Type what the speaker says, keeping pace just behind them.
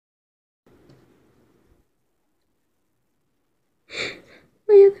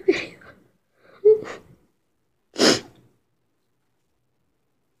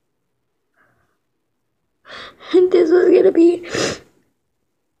gonna be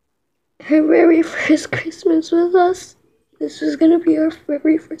her very first Christmas with us. This was gonna be our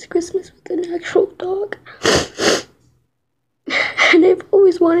very first Christmas with an actual dog. And I've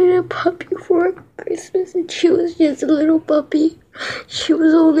always wanted a puppy for Christmas, and she was just a little puppy. She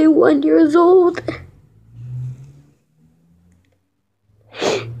was only 1 year old.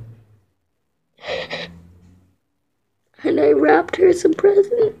 And I wrapped her some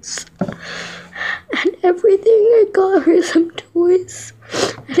presents and everything. I got her some toys,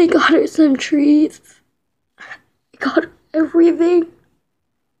 and I got her some trees. I got her everything.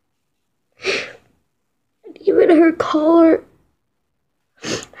 And even her collar.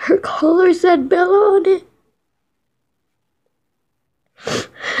 Her collar said Bella on it.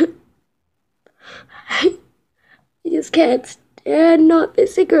 I just can't stand not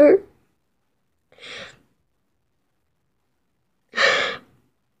missing her.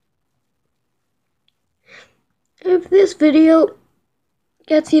 If this video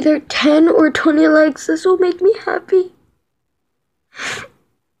gets either 10 or 20 likes, this will make me happy.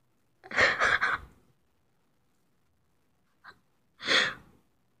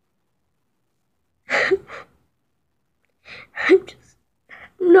 I'm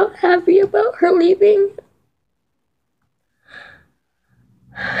not happy about her leaving.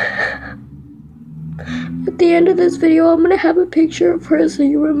 At the end of this video, I'm gonna have a picture of her so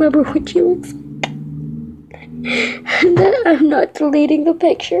you remember what she looks like. And then I'm not deleting the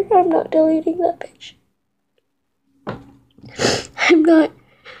picture. I'm not deleting that picture. I'm not.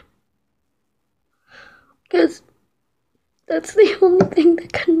 Because that's the only thing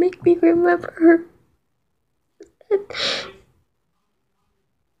that can make me remember her. I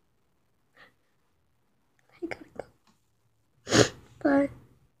gotta go. Bye.